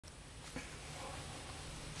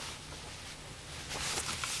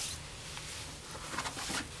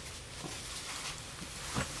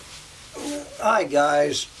Hi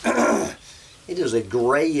guys, it is a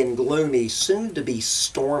gray and gloomy, soon-to-be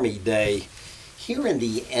stormy day here in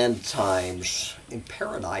the end times in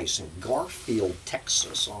paradise in Garfield,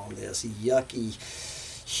 Texas on this yucky,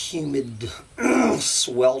 humid,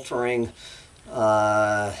 sweltering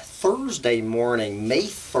Thursday morning, May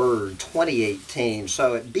 3rd, 2018.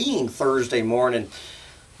 So it being Thursday morning,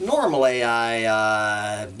 normally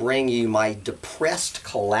I bring you my depressed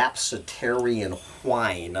collapsitarian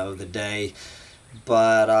whine of the day,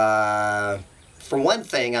 but for one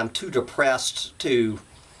thing, I'm too depressed to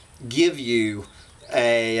give you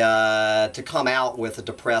to come out with a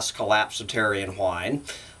depressed collapsitarian whine.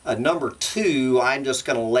 Number two, I'm just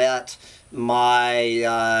going to let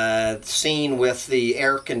my scene with the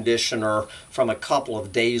air conditioner from a couple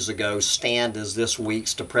of days ago stand as this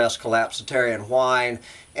week's depressed collapsitarian whine.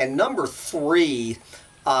 And number three,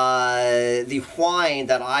 the whine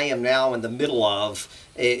that I am now in the middle of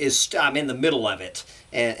I'm in the middle of it.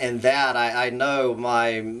 And that, I know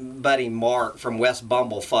my buddy Mark from West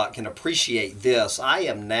Bumblefuck can appreciate this. I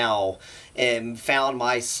am now found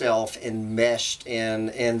myself enmeshed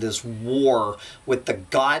in this war with the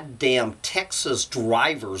goddamn Texas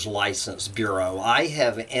Driver's License Bureau. I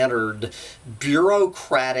have entered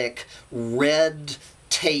bureaucratic red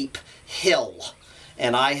tape hell.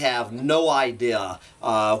 And I have no idea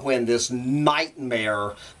when this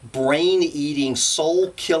nightmare, brain-eating,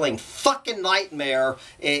 soul-killing fucking nightmare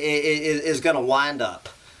is going to wind up.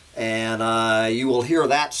 And you will hear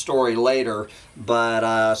that story later.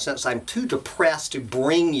 But since I'm too depressed to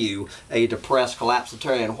bring you a depressed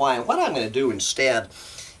collapsitarian whine, what I'm going to do instead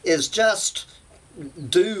is just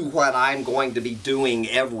do what I'm going to be doing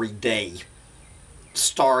every day,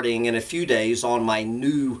 starting in a few days on my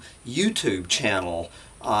new YouTube channel.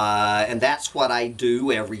 And that's what I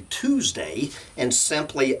do every Tuesday, and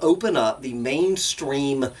simply open up the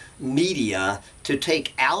mainstream media to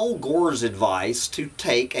take Al Gore's advice to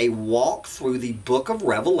take a walk through the book of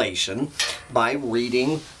Revelation by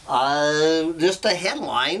reading just the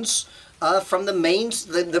headlines from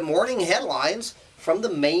the morning headlines from the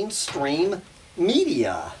mainstream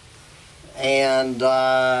media. And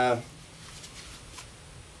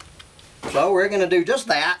so we're going to do just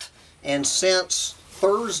that. And since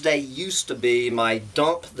Thursday used to be my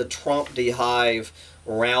Dump the Trumptyhive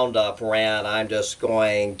Roundup rant, I'm just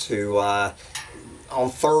going to, on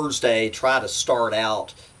Thursday, try to start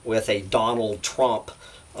out with a Donald Trump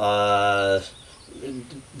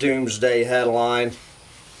Doomsday headline.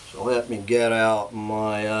 So let me get out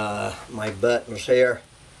my, my buttons here.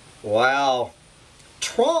 Wow.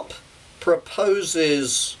 Trump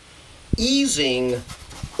proposes easing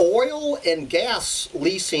oil and gas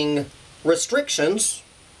leasing restrictions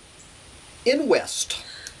in West.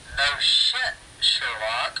 No shit,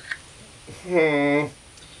 Sherlock. Do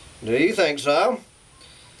you think so?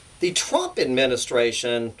 The Trump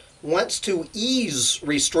administration wants to ease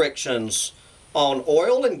restrictions on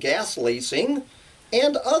oil and gas leasing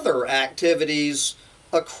and other activities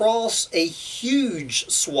across a huge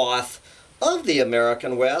swath of the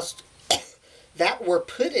American West that were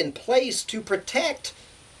put in place to protect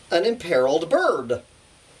an imperiled bird.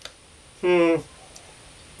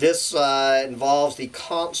 This involves the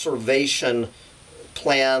conservation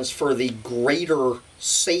plans for the greater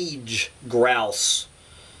sage grouse,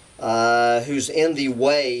 who's in the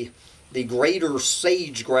way. The greater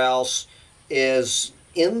sage grouse is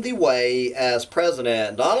in the way as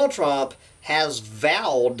President Donald Trump has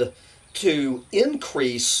vowed to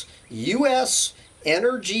increase U.S.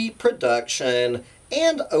 energy production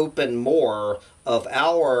and open more of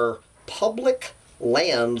our public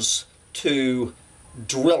lands to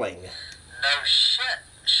drilling. No shit,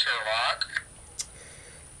 Sherlock.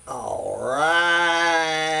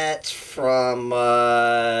 Alright, from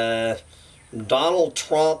Donald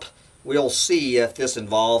Trump. We'll see if this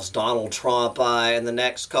involves Donald Trump in the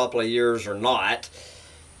next couple of years or not.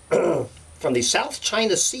 From the South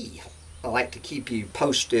China Sea. I like to keep you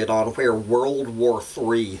posted on where World War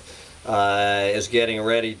III is getting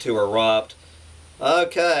ready to erupt.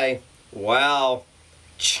 Okay, wow.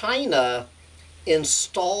 China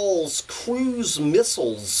installs cruise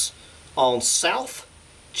missiles on South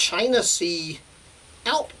China Sea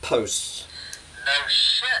outposts. No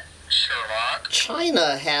shit, Sherlock.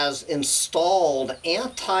 China has installed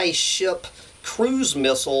anti-ship cruise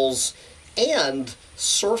missiles and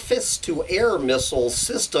surface-to-air missile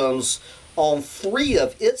systems on 3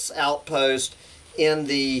 of its outposts in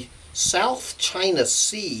the South China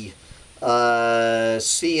Sea.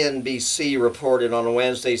 CNBC reported on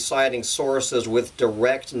Wednesday, citing sources with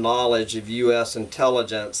direct knowledge of U.S.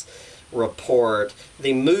 intelligence report.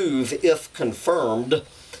 The move, if confirmed,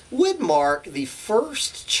 would mark the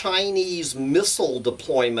first Chinese missile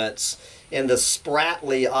deployments in the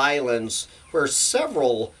Spratly Islands, where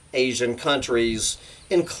several Asian countries,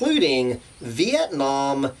 including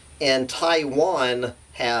Vietnam and Taiwan,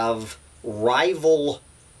 have rival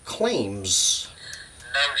claims.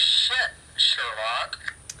 No shit, Sherlock.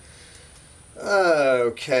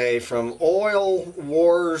 Okay, from oil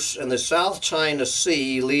wars in the South China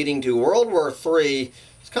Sea leading to World War III,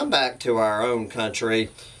 let's come back to our own country.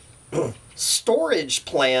 Storage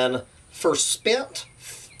plan for spent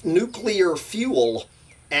nuclear fuel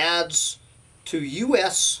adds to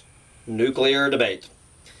U.S. nuclear debate.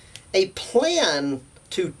 A plan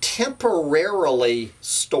to temporarily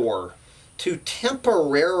store.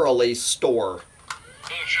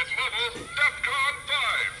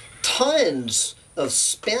 Tons of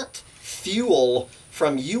spent fuel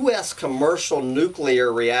from U.S. commercial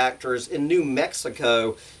nuclear reactors in New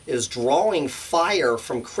Mexico is drawing fire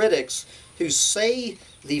from critics who say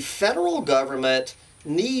the federal government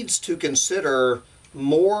needs to consider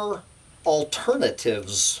more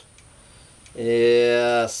alternatives.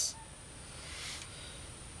 Yes.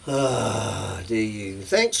 Do you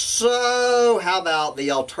think so? How about the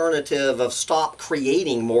alternative of stop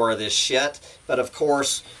creating more of this shit? But of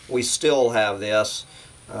course, we still have this.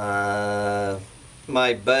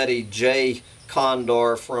 My buddy Jay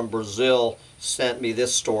Condor from Brazil sent me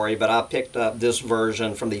this story, but I picked up this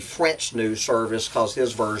version from the French news service because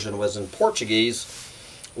his version was in Portuguese.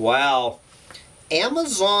 Wow.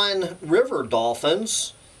 Amazon river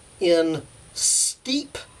dolphins in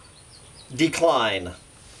steep decline.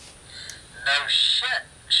 No shit,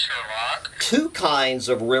 Sherlock. Two kinds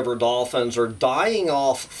of river dolphins are dying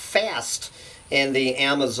off fast in the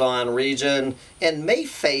Amazon region and may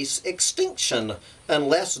face extinction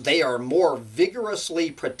unless they are more vigorously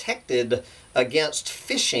protected against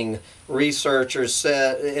fishing, researchers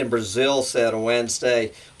said in Brazil said on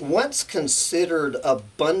Wednesday. Once considered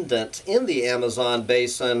abundant in the Amazon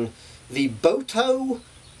basin, the Boto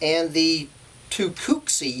and the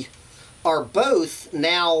Tucuxi are both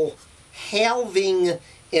now halving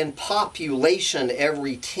in population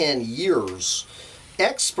every 10 years.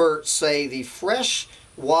 Experts say the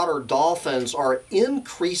freshwater dolphins are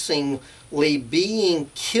increasingly being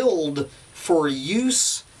killed for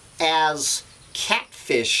use as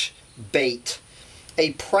catfish bait,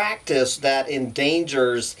 a practice that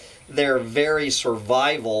endangers their very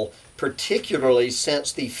survival, particularly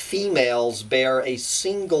since the females bear a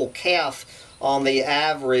single calf on the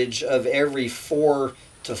average of every 4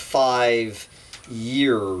 to 5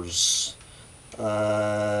 years.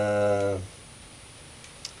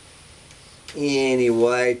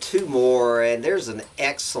 Anyway, two more, and there's an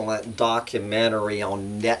excellent documentary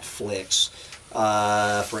on Netflix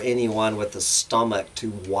for anyone with the stomach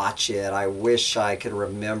to watch it. I wish I could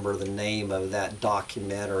remember the name of that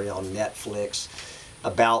documentary on Netflix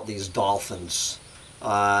about these dolphins.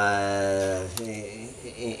 Anyway,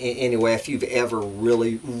 if you've ever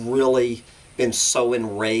really been so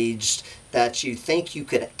enraged that you think you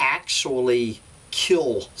could actually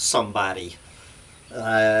kill somebody,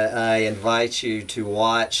 I invite you to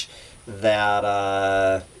watch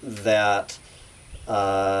that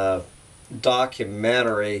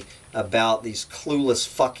documentary about these clueless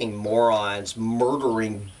fucking morons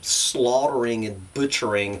murdering, slaughtering, and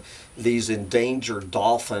butchering these endangered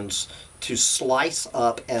dolphins to slice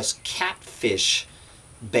up as catfish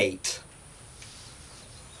bait.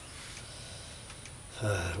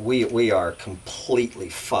 We are completely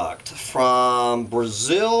fucked. From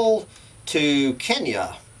Brazil to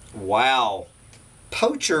Kenya. Wow.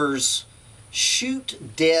 Poachers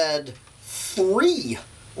shoot dead 3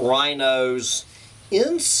 rhinos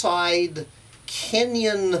inside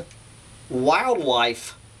Kenyan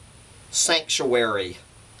wildlife sanctuary.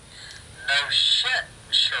 No shit,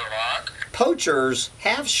 Sherlock. Poachers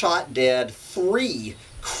have shot dead 3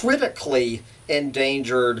 critically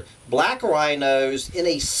endangered black rhinos in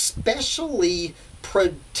a specially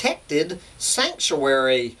protected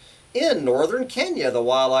sanctuary in northern Kenya, the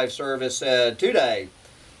Wildlife Service said today.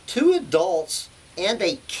 2 adults and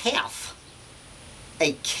a calf.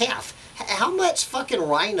 A calf. How much fucking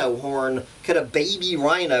rhino horn could a baby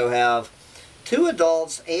rhino have? 2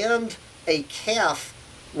 adults and a calf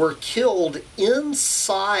were killed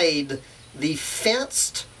inside the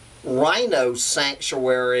fenced rhino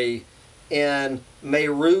sanctuary in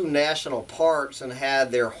Meru National Parks and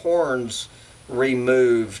had their horns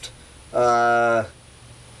removed.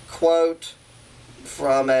 Quote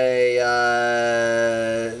from these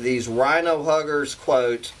rhino huggers,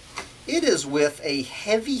 quote, "It is with a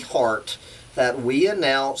heavy heart that we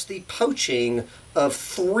announce the poaching of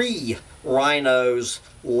 3 rhinos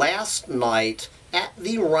last night at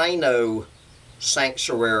the rhino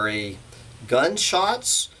sanctuary.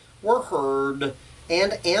 Gunshots were heard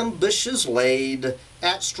and ambushes laid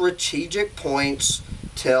at strategic points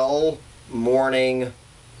till morning.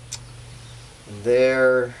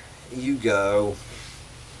 There you go.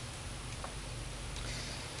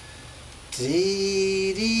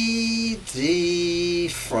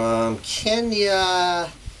 From Kenya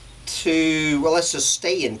to, well, let's just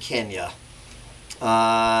stay in Kenya.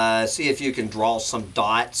 See if you can draw some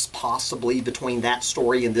dots possibly between that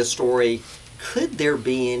story and this story. Could there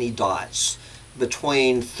be any dots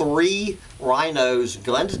between 3 rhinos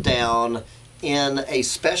gunned down in a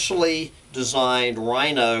specially designed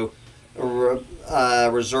rhino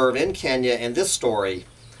reserve in Kenya and this story?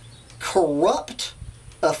 Corrupt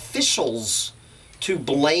officials to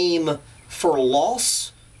blame for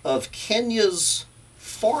loss of Kenya's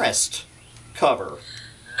forest cover.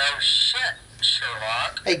 No shit,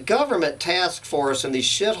 Sherlock. A government task force in the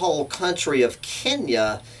shithole country of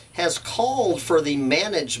Kenya has called for the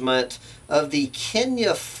management of the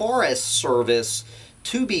Kenya Forest Service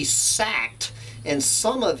to be sacked and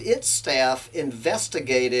some of its staff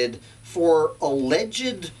investigated for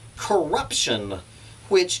alleged corruption,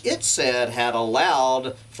 which it said had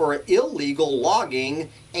allowed for illegal logging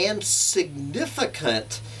and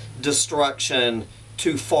significant destruction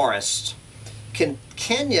to forests.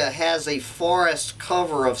 Kenya has a forest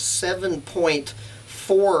cover of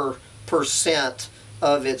 7.4%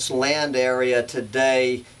 of its land area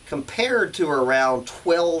today, compared to around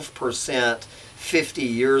 12% 50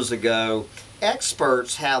 years ago.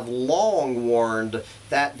 Experts have long warned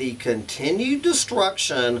that the continued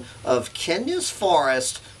destruction of Kenya's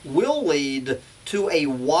forest will lead to a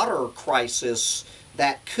water crisis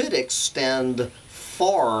that could extend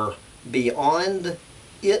far beyond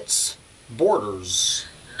its borders.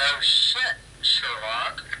 No shit,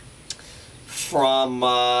 Sherlock. From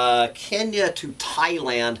Kenya to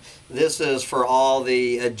Thailand, this is for all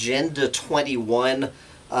the Agenda 21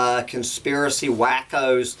 conspiracy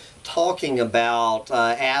wackos talking about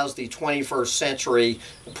as the 21st century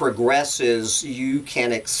progresses, you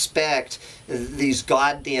can expect these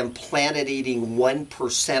goddamn planet-eating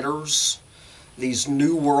one-percenters, these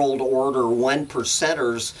New World Order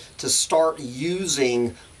one-percenters, to start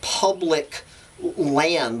using public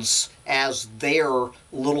lands as their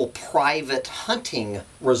little private hunting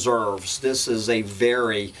reserves. This is a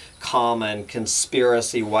very common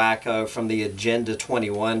conspiracy wacko from the Agenda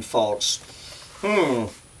 21 folks.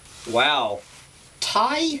 Wow.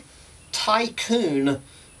 Thai tycoon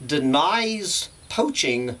denies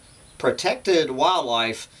poaching protected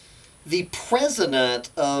wildlife. The president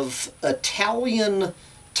of Italian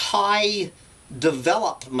Thai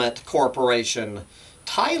Development Corporation,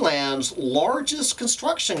 Thailand's largest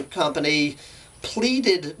construction company,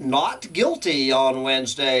 pleaded not guilty on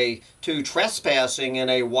Wednesday to trespassing in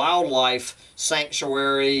a wildlife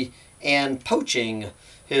sanctuary and poaching,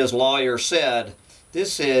 his lawyer said.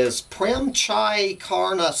 This is Prem Chai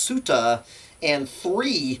Karnasutta, and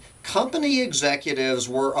 3 company executives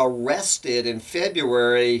were arrested in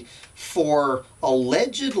February for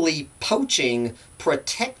allegedly poaching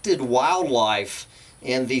protected wildlife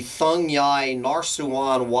in the Thung Yai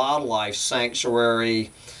Narsuan Wildlife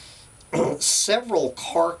Sanctuary. Several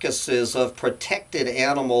carcasses of protected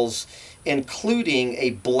animals, including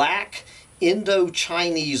a black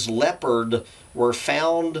Indo-Chinese leopard, were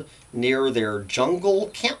found near their jungle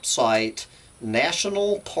campsite,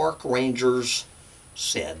 National Park rangers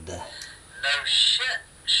said. No shit,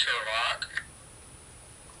 Sherlock.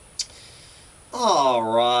 All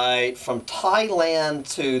right, from Thailand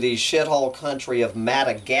to the shithole country of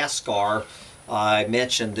Madagascar. I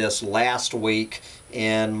mentioned this last week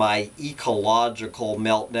in my ecological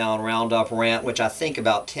meltdown roundup rant, which I think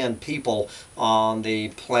about 10 people on the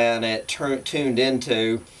planet tuned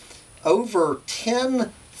into. Over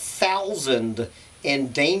 10,000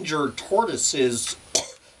 endangered tortoises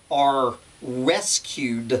are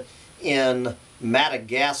rescued in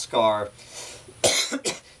Madagascar.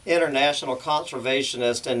 International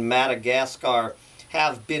conservationists in Madagascar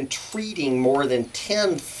have been treating more than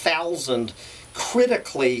 10,000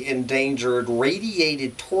 critically endangered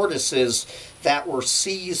radiated tortoises that were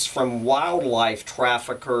seized from wildlife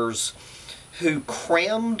traffickers who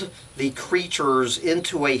crammed the creatures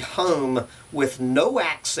into a home with no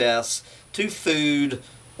access to food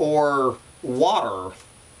or water.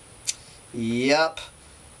 Yep,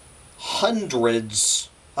 hundreds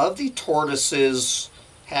of the tortoises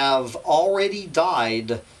have already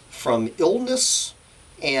died from illness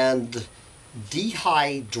and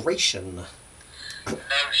dehydration. No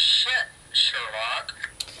shit, Sherlock.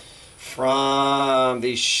 from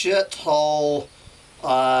the shithole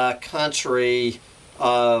country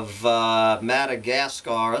of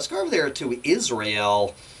Madagascar. Let's go over there to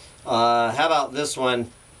Israel. How about this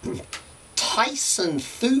one? Tyson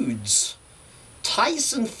Foods.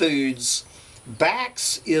 Tyson Foods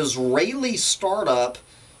backs Israeli startup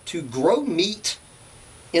to grow meat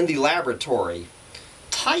in the laboratory.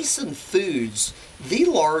 Tyson Foods, the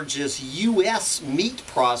largest U.S. meat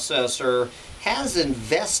processor, has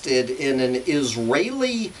invested in an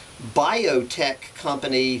Israeli biotech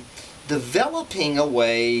company developing a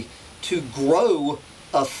way to grow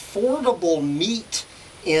affordable meat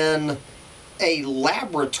in a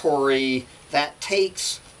laboratory that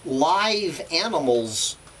takes live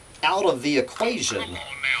animals out of the equation. Come on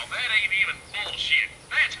now, that ain't even bullshit.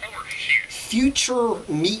 That's horseshit. Future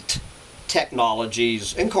Meat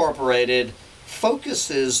Technologies Incorporated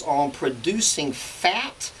focuses on producing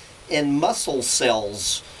fat and muscle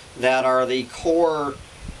cells that are the core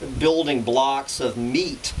building blocks of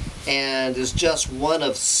meat, and is just one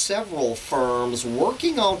of several firms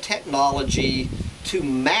working on technology to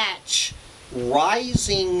match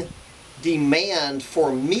rising demand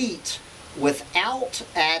for meat without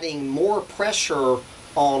adding more pressure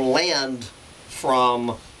on land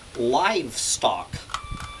from livestock.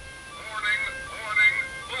 Warning,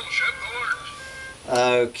 bullshit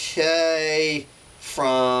alert. Okay,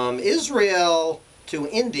 from Israel to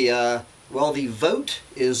India, well, the vote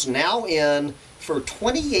is now in for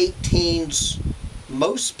 2018's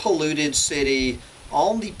most polluted city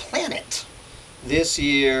on the planet. This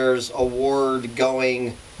year's award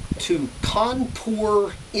going to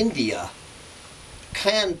Kanpur, India.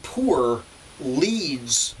 Kanpur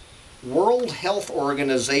leads World Health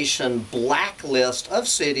Organization blacklist of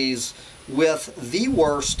cities with the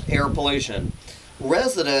worst air pollution.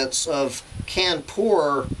 Residents of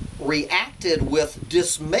Kanpur reacted with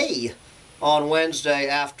dismay on Wednesday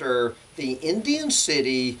after the Indian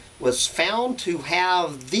city was found to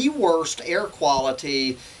have the worst air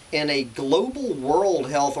quality in a global World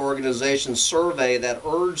Health Organization survey that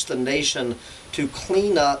urged the nation to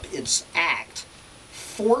clean up its act.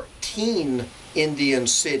 14 Indian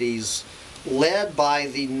cities, led by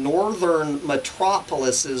the northern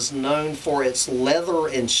metropolises known for its leather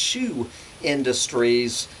and shoe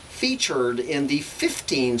industries, featured in the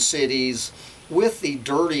 15 cities with the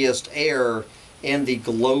dirtiest air in the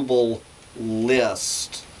global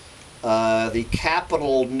list. The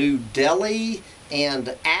capital, New Delhi,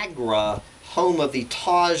 and Agra, home of the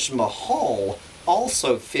Taj Mahal,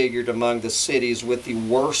 also figured among the cities with the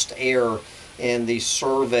worst air in the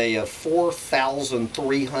survey of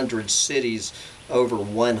 4,300 cities over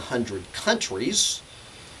 100 countries.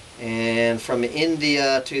 And from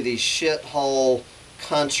India to the shithole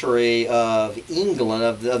country of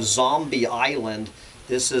England, of Zombie Island,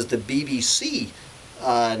 this is the BBC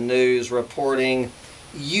News reporting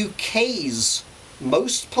UK's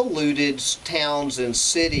most polluted towns and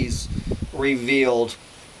cities revealed.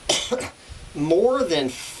 More than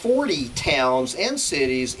 40 towns and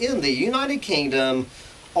cities in the United Kingdom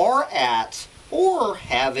are at or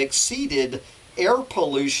have exceeded air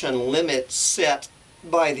pollution limits set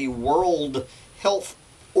by the World Health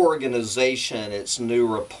Organization, its new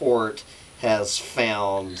report has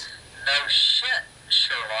found. No shit,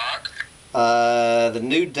 Sherlock. The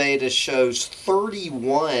new data shows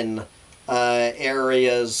 31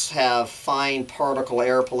 areas have fine particle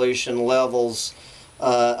air pollution levels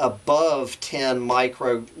above 10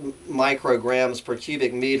 micrograms per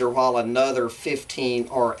cubic meter, while another 15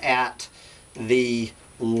 are at the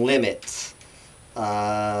limit.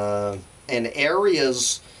 And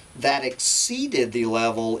areas that exceeded the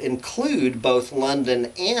level include both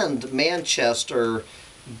London and Manchester,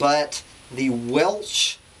 but the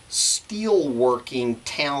Welsh steelworking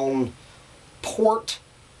town Port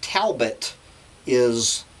Talbot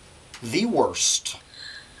is the worst.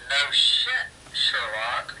 No shit,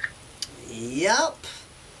 Sherlock. Yep.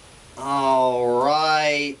 All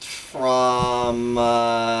right, from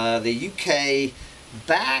the UK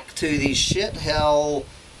back to the shithell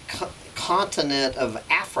continent of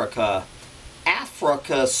Africa.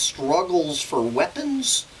 Africa struggles for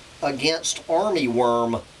weapons against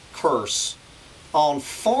armyworm curse. On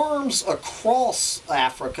farms across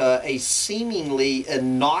Africa, a seemingly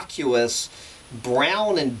innocuous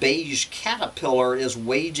brown and beige caterpillar is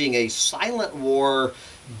waging a silent war,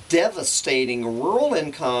 devastating rural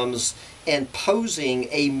incomes and posing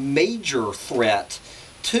a major threat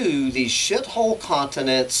to the shithole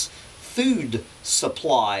continent's food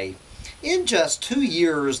supply. In just 2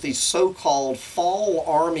 years, the so-called fall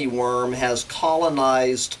armyworm has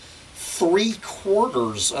colonized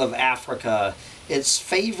 3/4 of Africa Its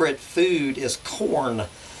favorite food is corn,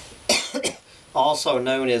 also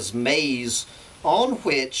known as maize, on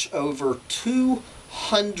which over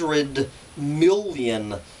 200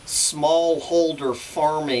 million smallholder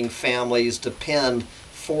farming families depend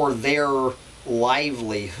for their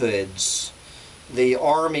livelihoods. The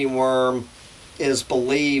armyworm is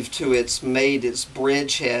believed to have made its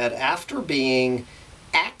bridgehead after being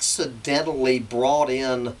accidentally brought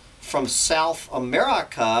in from South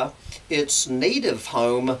America, its native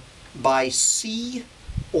home, by sea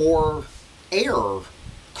or air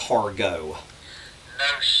cargo.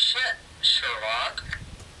 No shit, Sherlock.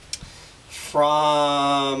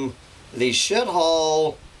 From the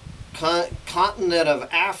shithole continent of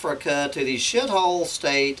Africa to the shithole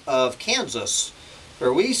state of Kansas,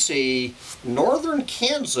 where we see northern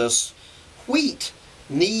Kansas wheat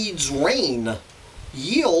needs rain,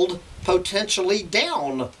 yield potentially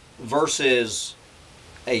down versus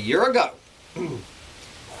a year ago.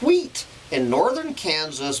 Wheat in northern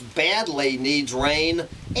Kansas badly needs rain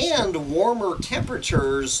and warmer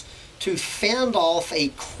temperatures to fend off a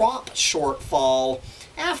crop shortfall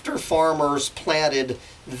after farmers planted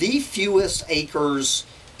the fewest acres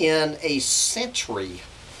in a century.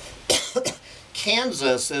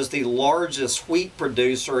 Kansas is the largest wheat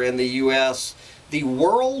producer in the U.S., the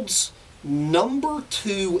world's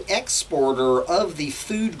 #2 exporter of the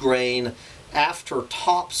food grain after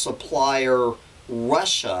top supplier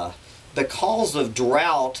Russia. Because of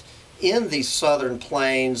drought in the southern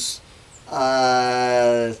plains,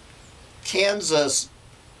 Kansas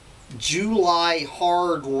July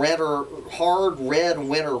hard red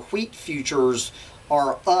winter wheat futures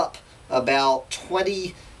are up about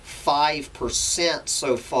 25%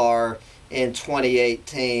 so far in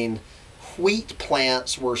 2018. Wheat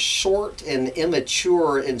plants were short and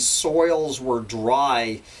immature and soils were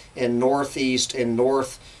dry in northeast and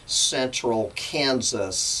north central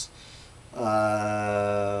Kansas.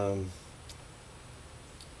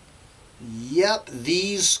 Yep,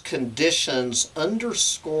 these conditions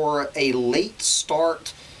underscore a late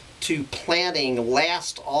start to planting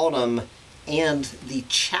last autumn and the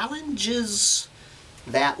challenges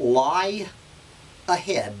that lie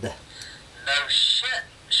ahead. No shit,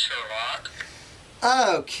 Sherlock.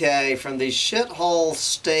 Okay, from the shithole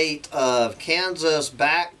state of Kansas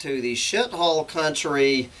back to the shithole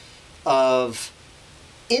country of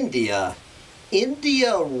India.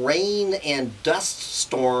 India rain and dust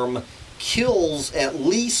storm kills at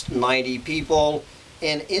least 90 people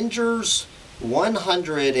and injures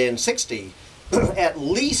 160. At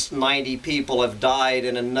least 90 people have died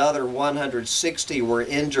and another 160 were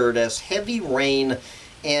injured as heavy rain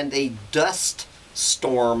and a dust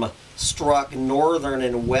storm struck northern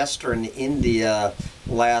and western India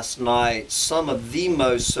last night. Some of the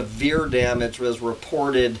most severe damage was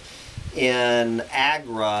reported in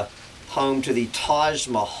Agra, home to the Taj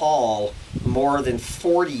Mahal. More than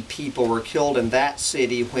 40 people were killed in that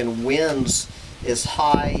city when winds as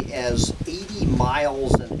high as 80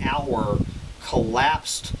 miles an hour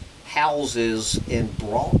collapsed houses and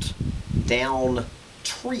brought down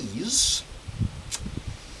trees.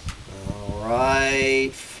 All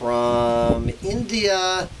right, from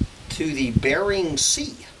India to the Bering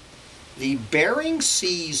Sea. The Bering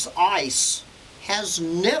Sea's ice has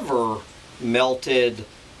never melted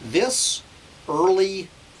this early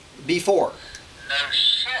before. No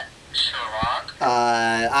shit, Sherlock.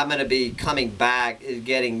 I'm going to be coming back,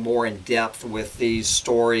 getting more in depth with these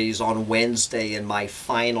stories on Wednesday in my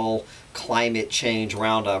final climate change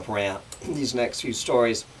roundup rant. These next few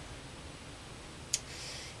stories.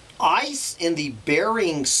 Ice in the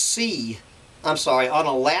Bering Sea, on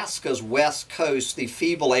Alaska's west coast, the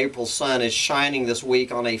feeble April sun is shining this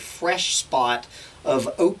week on a fresh spot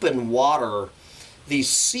of open water. The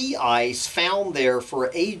sea ice found there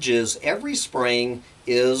for ages every spring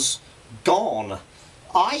is gone.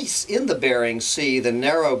 Ice in the Bering Sea, the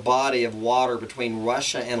narrow body of water between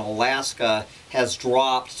Russia and Alaska, has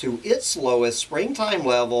dropped to its lowest springtime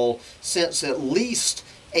level since at least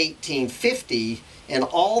 1850. And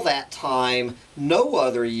all that time, no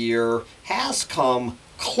other year has come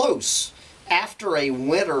close. After a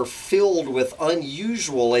winter filled with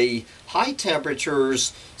unusually high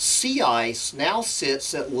temperatures, sea ice now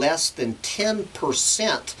sits at less than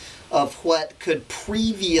 10% of what could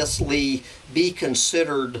previously be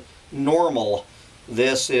considered normal.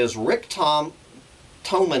 This is Rick Toman,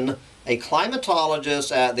 a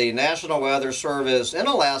climatologist at the National Weather Service in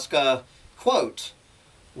Alaska. Quote,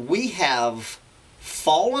 "We have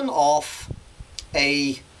fallen off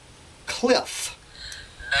a cliff."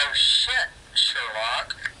 No shit,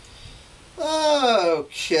 Sherlock.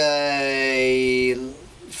 Okay.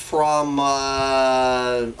 from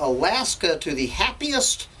Alaska to the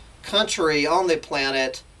happiest country on the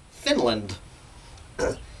planet, Finland.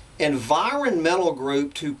 Environmental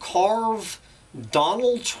group to carve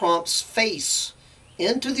Donald Trump's face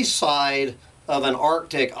into the side of an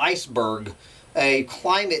Arctic iceberg. A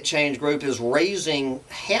climate change group is raising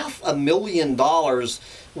 $500,000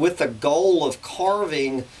 with the goal of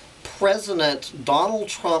carving President Donald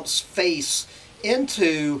Trump's face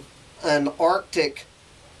into an Arctic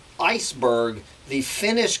iceberg. The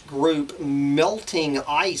Finnish group Melting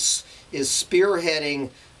Ice is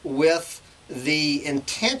spearheading with the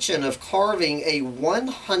intention of carving a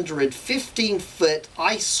 115-foot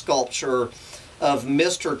ice sculpture of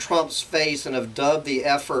Mr. Trump's face and have dubbed the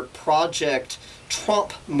effort Project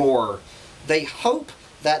Trump More. They hope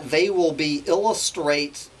that they will be able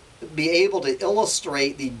to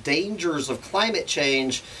illustrate the dangers of climate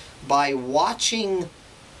change by watching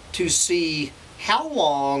to see how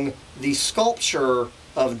long the sculpture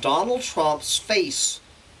of Donald Trump's face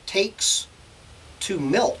takes to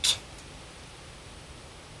melt.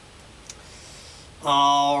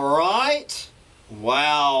 All right.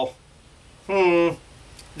 Wow. The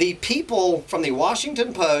people from the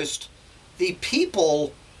Washington Post, the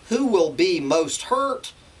people who will be most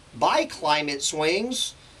hurt by climate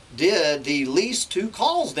swings did the least to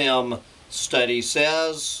cause them, study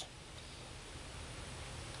says.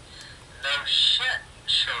 No shit,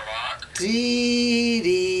 Sherlock.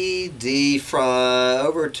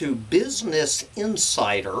 Over to Business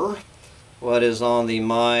Insider. What is on the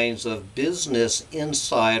minds of Business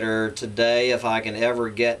Insider today, if I can ever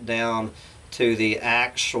get down to the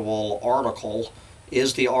actual article?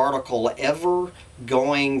 Is the article ever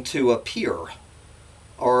going to appear?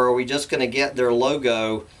 Or are we just going to get their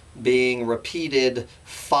logo being repeated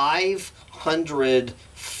 500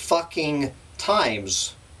 fucking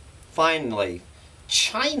times? Finally,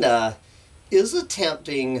 China is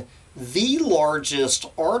attempting the largest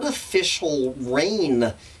artificial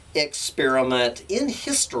rain experiment in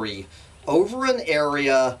history over an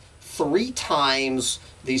area 3 times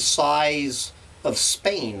the size of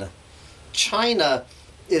Spain. China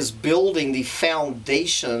is building the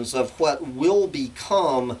foundations of what will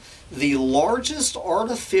become the largest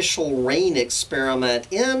artificial rain experiment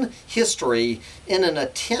in history in an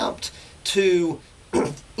attempt to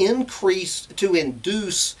induce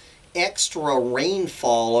extra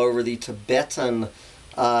rainfall over the Tibetan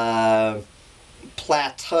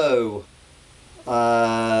plateau.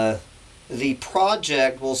 The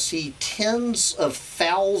project will see tens of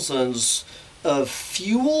thousands of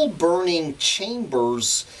fuel-burning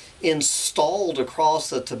chambers installed across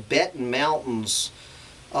the Tibetan mountains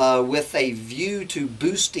with a view to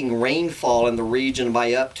boosting rainfall in the region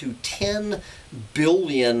by up to 10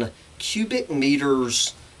 billion cubic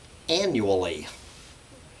meters annually.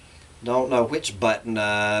 Don't know which button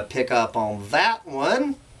to pick up on that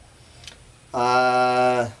one.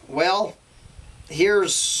 Well,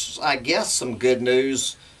 here's, I guess, some good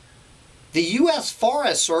news. The U.S.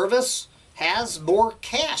 Forest Service has more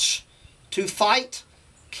cash to fight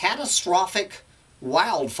catastrophic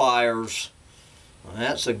wildfires. Well,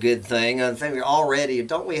 that's a good thing. I think we already,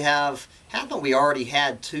 haven't we already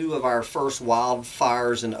had 2 of our first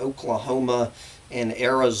wildfires in Oklahoma and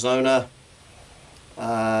Arizona?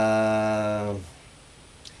 But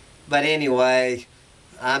anyway,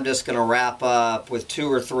 I'm just going to wrap up with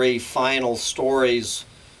 2 or 3 final stories.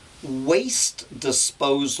 Waste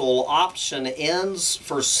disposal option ends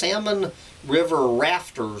for Salmon River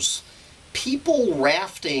rafters. People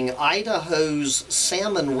rafting Idaho's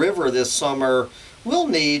Salmon River this summer will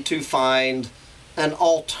need to find an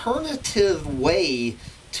alternative way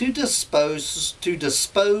to dispose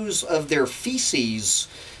of their feces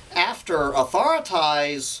after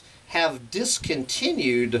authorities have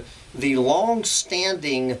discontinued the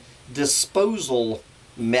long-standing disposal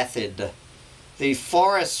method. The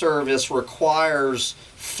Forest Service requires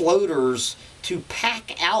floaters to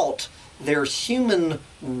pack out their human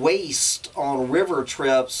waste on river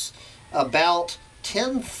trips. About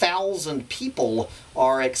 10,000 people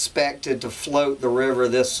are expected to float the river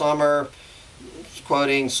this summer.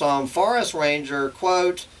 Quoting some forest ranger,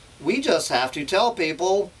 quote, "We just have to tell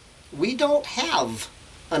people we don't have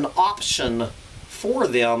an option for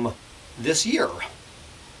them this year."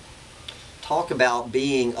 Talk about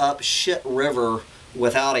being up shit river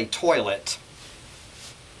without a toilet.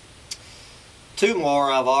 2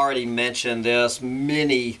 more, I've already mentioned this,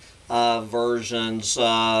 many versions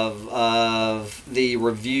of the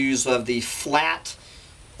reviews of the Flat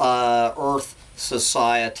Earth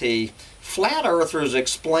Society. Flat Earthers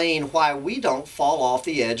explain why we don't fall off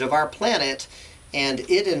the edge of our planet, and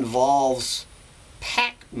it involves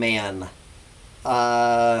Man.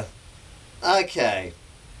 Okay.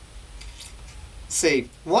 See,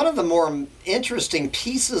 one of the more interesting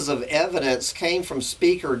pieces of evidence came from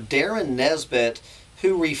Speaker Darren Nesbitt,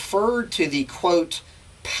 who referred to the, quote,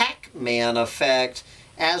 Pac-Man effect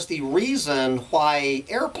as the reason why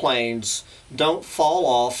airplanes don't fall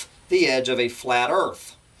off the edge of a flat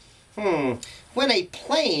Earth. When a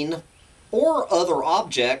plane or other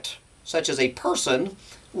object, such as a person,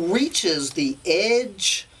 reaches the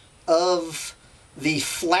edge of the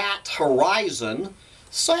flat horizon,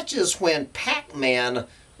 such as when Pac-Man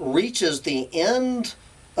reaches the end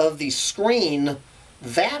of the screen,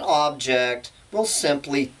 that object will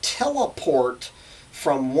simply teleport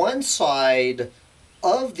from one side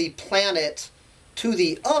of the planet to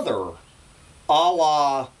the other, a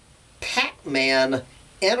la Pac-Man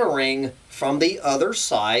entering from the other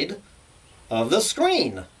side of the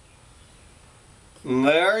screen.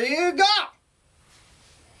 There you go.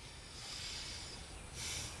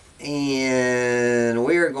 And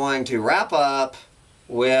we're going to wrap up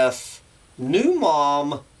with new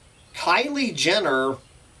mom Kylie Jenner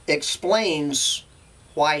explains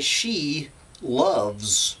why she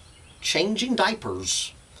loves changing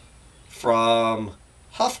diapers, from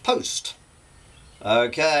HuffPost.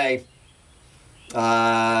 Okay.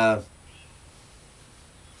 Let's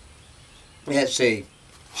see.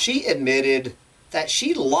 She admitted that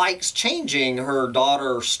she likes changing her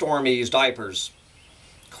daughter Stormy's diapers.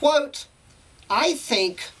 Quote, I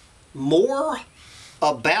think more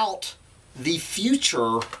about the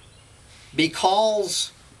future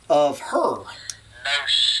because of her. No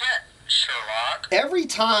shit, Sherlock. Every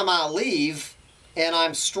time I leave and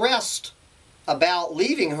I'm stressed about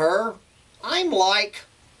leaving her, I'm like,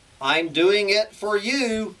 I'm doing it for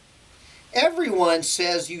you. Everyone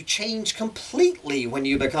says you change completely when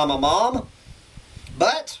you become a mom,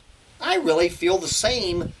 but I really feel the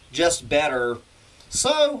same, just better.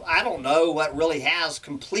 So I don't know what really has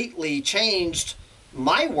completely changed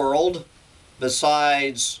my world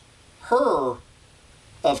besides her,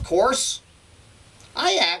 of course.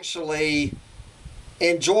 I actually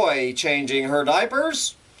enjoy changing her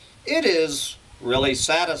diapers. It is really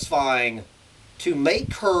satisfying to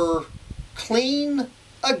make her clean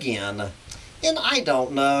again. And I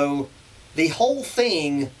don't know, the whole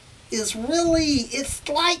thing is really, it's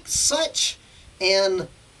like such an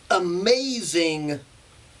amazing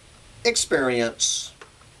experience.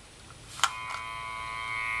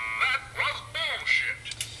 That was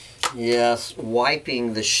bullshit. Yes,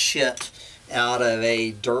 wiping the shit out of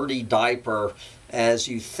a dirty diaper as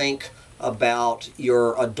you think about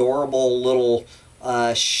your adorable little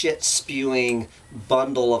shit-spewing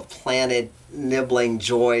bundle of planet-nibbling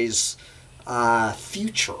joys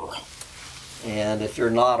future. And if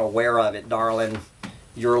you're not aware of it, darling,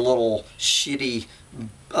 your little shitty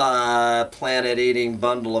planet-eating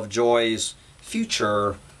bundle of joys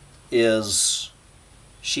future is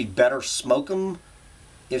she'd better smoke 'em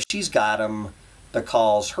if she's got 'em,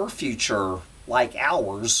 because her future, like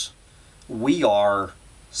ours, we are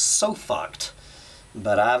so fucked.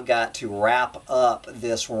 But I've got to wrap up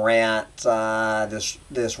this rant,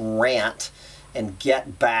 this rant, and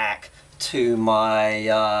get back to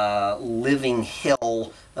my living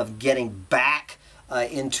hell of getting back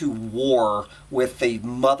into war with the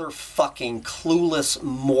motherfucking clueless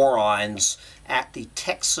morons at the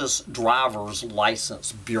Texas Driver's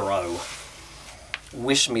License Bureau.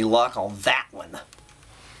 Wish me luck on that one.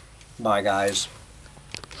 Bye, guys.